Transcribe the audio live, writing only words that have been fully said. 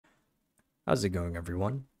How's it going,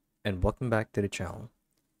 everyone? And welcome back to the channel.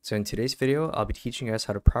 So in today's video, I'll be teaching you guys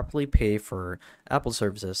how to properly pay for Apple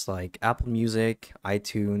services like Apple Music,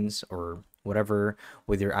 iTunes, or whatever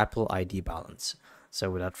with your Apple ID balance. So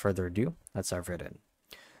without further ado, let's dive right in.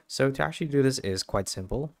 So to actually do this is quite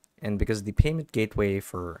simple, and because the payment gateway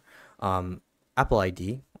for Apple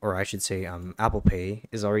ID, or I should say Apple Pay,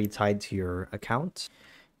 is already tied to your account,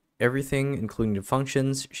 everything, including the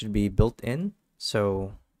functions, should be built in.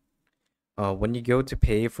 So when you go to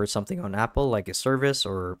pay for something on Apple, like a service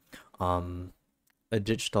or um, a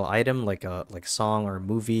digital item, like a song or a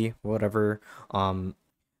movie, whatever,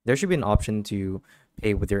 there should be an option to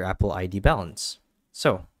pay with your Apple ID balance.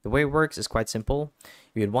 So the way it works is quite simple.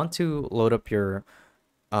 You'd want to load up your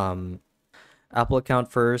um, Apple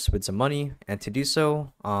account first with some money, and to do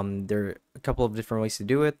so, there are a couple of different ways to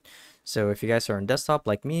do it. So if you guys are on desktop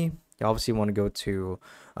like me, you obviously want to go to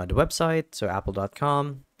the website, so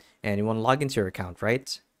apple.com, and you want to log into your account,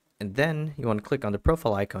 right? And then you want to click on the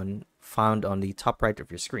profile icon found on the top right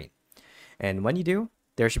of your screen. And when you do,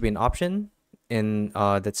 there should be an option in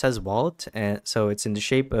that says wallet, and so it's in the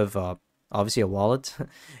shape of obviously a wallet. And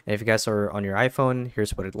if you guys are on your iPhone,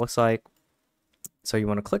 here's what it looks like. So you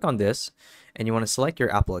want to click on this, and you want to select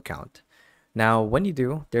your Apple account. Now, when you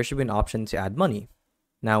do, there should be an option to add money.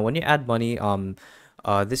 Now, when you add money,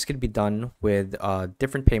 this could be done with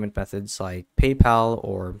different payment methods like PayPal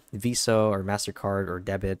or Visa or MasterCard or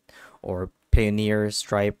debit or Payoneer,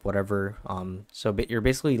 Stripe, whatever. So you're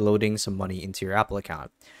basically loading some money into your Apple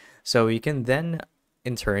account. So you can then,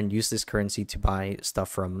 in turn, use this currency to buy stuff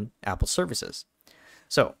from Apple services.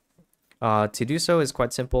 So to do so is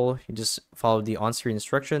quite simple. You just follow the on-screen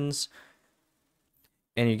instructions,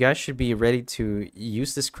 and you guys should be ready to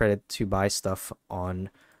use this credit to buy stuff on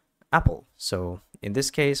Apple. So in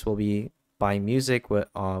this case, we'll be buying music with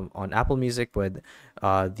on Apple Music with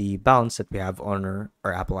the balance that we have on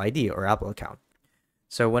our Apple ID or Apple account.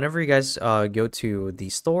 So whenever you guys go to the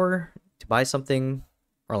store to buy something,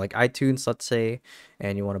 or like iTunes, let's say,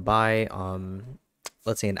 and you want to buy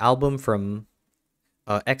let's say an album from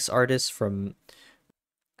X artist from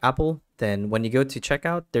Apple, then when you go to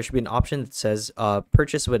checkout, there should be an option that says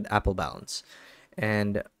purchase with Apple balance.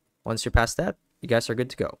 And once you're past that, you guys are good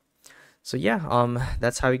to go. So yeah,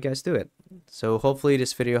 that's how you guys do it. So hopefully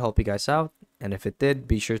this video helped you guys out, and if it did,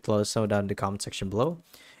 be sure to let us know down in the comment section below.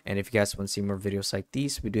 And if you guys want to see more videos like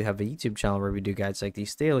these, we do have a YouTube channel where we do guides like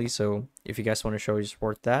these daily. So if you guys want to show your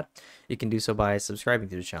support that, you can do so by subscribing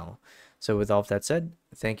to the channel. So with all of that said,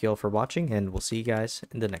 thank you all for watching, and we'll see you guys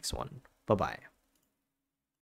in the next one. Bye bye.